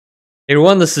Hey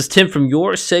everyone, this is Tim from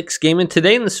YourSixGaming.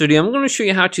 Today in this video, I'm going to show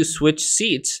you how to switch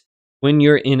seats when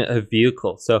you're in a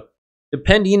vehicle. So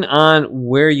depending on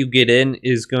where you get in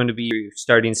is going to be your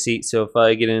starting seat. So if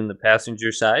I get in the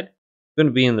passenger side, I'm going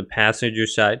to be in the passenger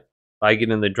side. If I get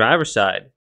in the driver's side,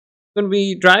 I'm going to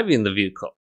be driving the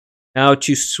vehicle. Now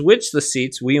to switch the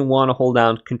seats, we want to hold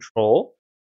down Ctrl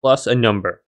plus a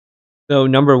number. So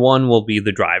number 1 will be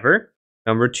the driver.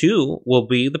 Number 2 will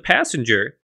be the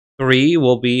passenger. 3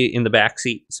 will be in the back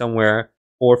seat somewhere,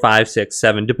 4, 5, 6,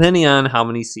 7, depending on how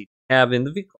many seats you have in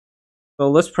the vehicle. So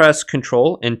let's press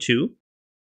Control and 2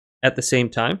 at the same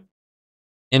time,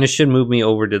 and it should move me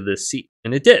over to this seat,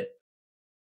 and it did.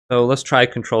 So let's try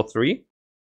Control 3,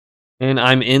 and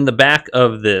I'm in the back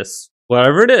of this,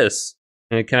 whatever it is.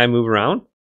 And can I move around?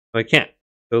 No, I can't.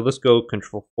 So let's go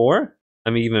Control 4.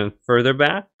 I'm even further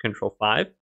back, Control 5.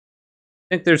 I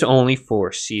think there's only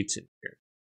 4 seats in here.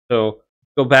 So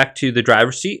go back to the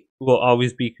driver's seat, will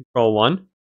always be Control 1,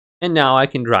 and now I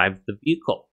can drive the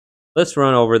vehicle. Let's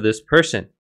run over this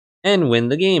person and win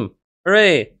the game.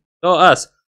 Hooray! Go us!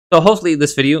 So hopefully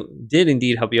this video did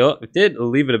indeed help you out. If it did,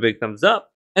 leave it a big thumbs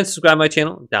up and subscribe to my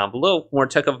channel down below for more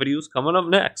tech up videos coming up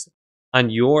next on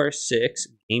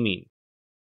YourSixGaming.